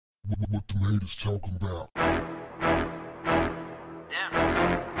What the haters talking about?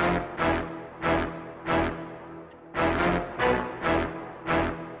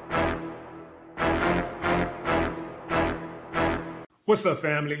 What's up,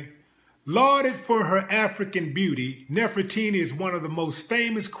 family? Lauded for her African beauty, Nefertiti is one of the most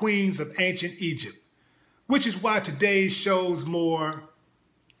famous queens of ancient Egypt, which is why today's show's more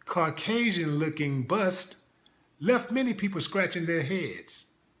Caucasian-looking bust left many people scratching their heads.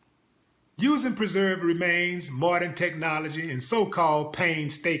 Using preserved remains, modern technology, and so-called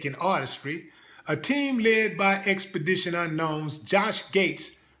painstaking artistry, a team led by Expedition Unknown's Josh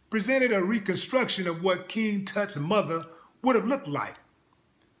Gates presented a reconstruction of what King Tut's mother would have looked like.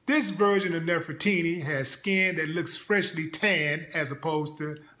 This version of Nefertiti has skin that looks freshly tanned as opposed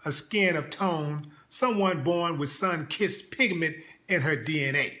to a skin of tone, someone born with sun-kissed pigment in her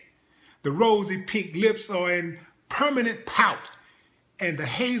DNA. The rosy pink lips are in permanent pout, and the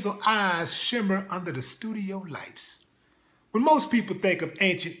hazel eyes shimmer under the studio lights. When most people think of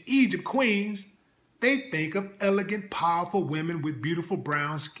ancient Egypt queens, they think of elegant, powerful women with beautiful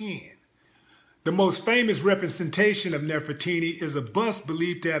brown skin. The most famous representation of Nefertiti is a bust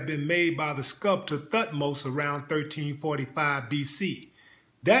believed to have been made by the sculptor Thutmose around 1345 BC.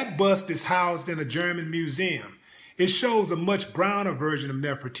 That bust is housed in a German museum. It shows a much browner version of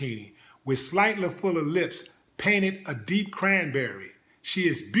Nefertiti, with slightly fuller lips painted a deep cranberry. She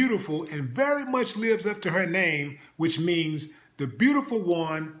is beautiful and very much lives up to her name, which means the beautiful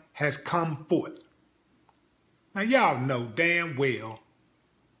one has come forth. Now y'all know damn well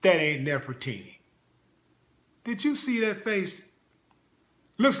that ain't Nefertiti. Did you see that face?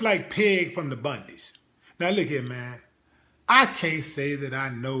 Looks like Peg from the Bundys. Now look here, man. I can't say that I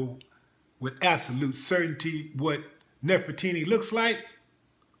know with absolute certainty what Nefertiti looks like,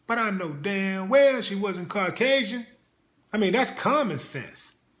 but I know damn well she wasn't Caucasian. I mean, that's common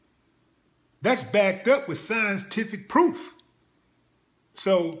sense. That's backed up with scientific proof.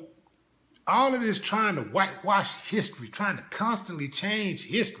 So all of this trying to whitewash history, trying to constantly change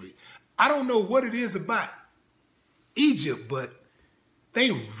history, I don't know what it is about Egypt, but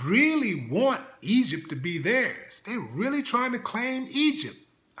they really want Egypt to be theirs. They're really trying to claim Egypt.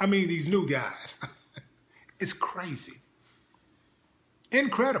 I mean, these new guys. It's crazy.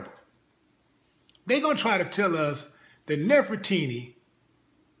 Incredible. They're going to try to tell us that Nefertiti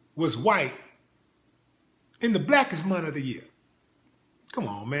was white in the blackest month of the year. Come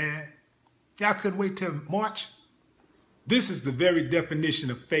on, man. Y'all couldn't wait till March? This is the very definition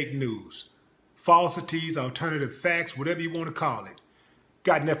of fake news. Falsities, alternative facts, whatever you want to call it.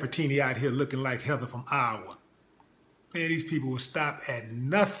 Got Nefertiti out here looking like Heather from Iowa. Man, these people will stop at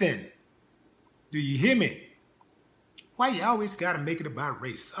nothing. Do you hear me? Why you always got to make it about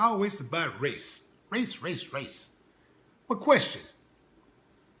race? It's always about race. Race, race, race. Well, question.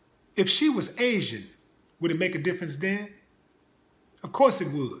 If she was Asian, would it make a difference then? Of course it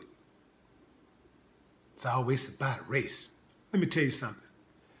would. It's always about race. Let me tell you something.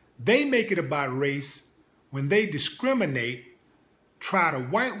 They make it about race when they discriminate, try to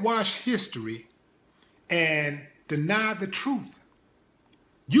whitewash history, and deny the truth.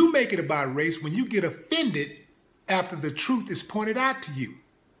 You make it about race when you get offended after the truth is pointed out to you.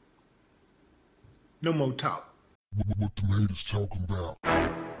 No more talk. What the haters talking about?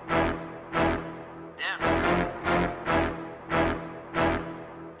 Damn.